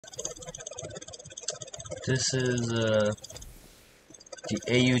This is the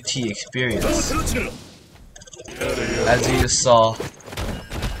AUT experience. As you just saw.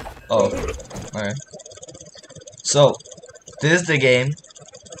 Oh, alright. So, this is the game.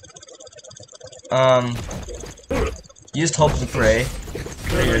 You just hope and pray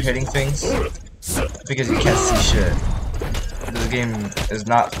that you're hitting things because you can't see shit. This game is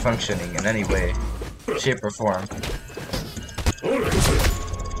not functioning in any way, shape, or form.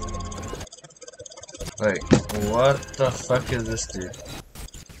 Like, what the fuck is this, dude?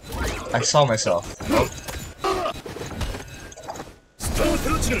 I saw myself. Nope.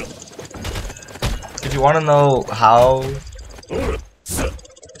 If you want to know how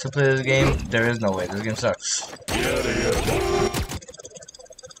to play this game, there is no way. This game sucks.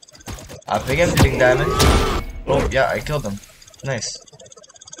 I think I'm dealing damage. Oh, yeah, I killed him. Nice.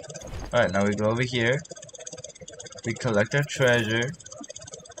 Alright, now we go over here. We collect our treasure.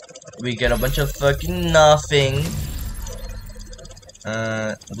 We get a bunch of fucking nothing.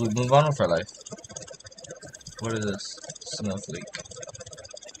 We move on with our life. What is this? Snowflake.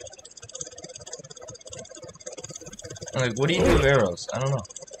 Like, what do you do with arrows? I don't know.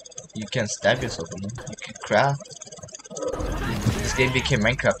 You can stab yourself with them. You can craft. This game became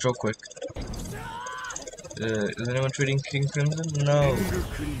Minecraft real quick. Is anyone trading King Crimson? No.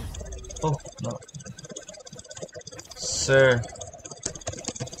 Oh, no. Sir.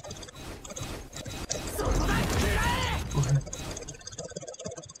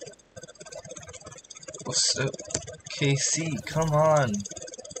 What's up? KC, come on.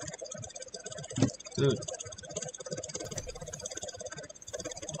 Dude.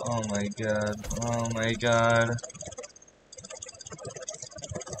 Oh my god. Oh my god.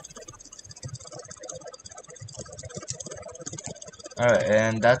 Alright,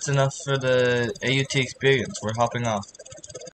 and that's enough for the AUT experience. We're hopping off.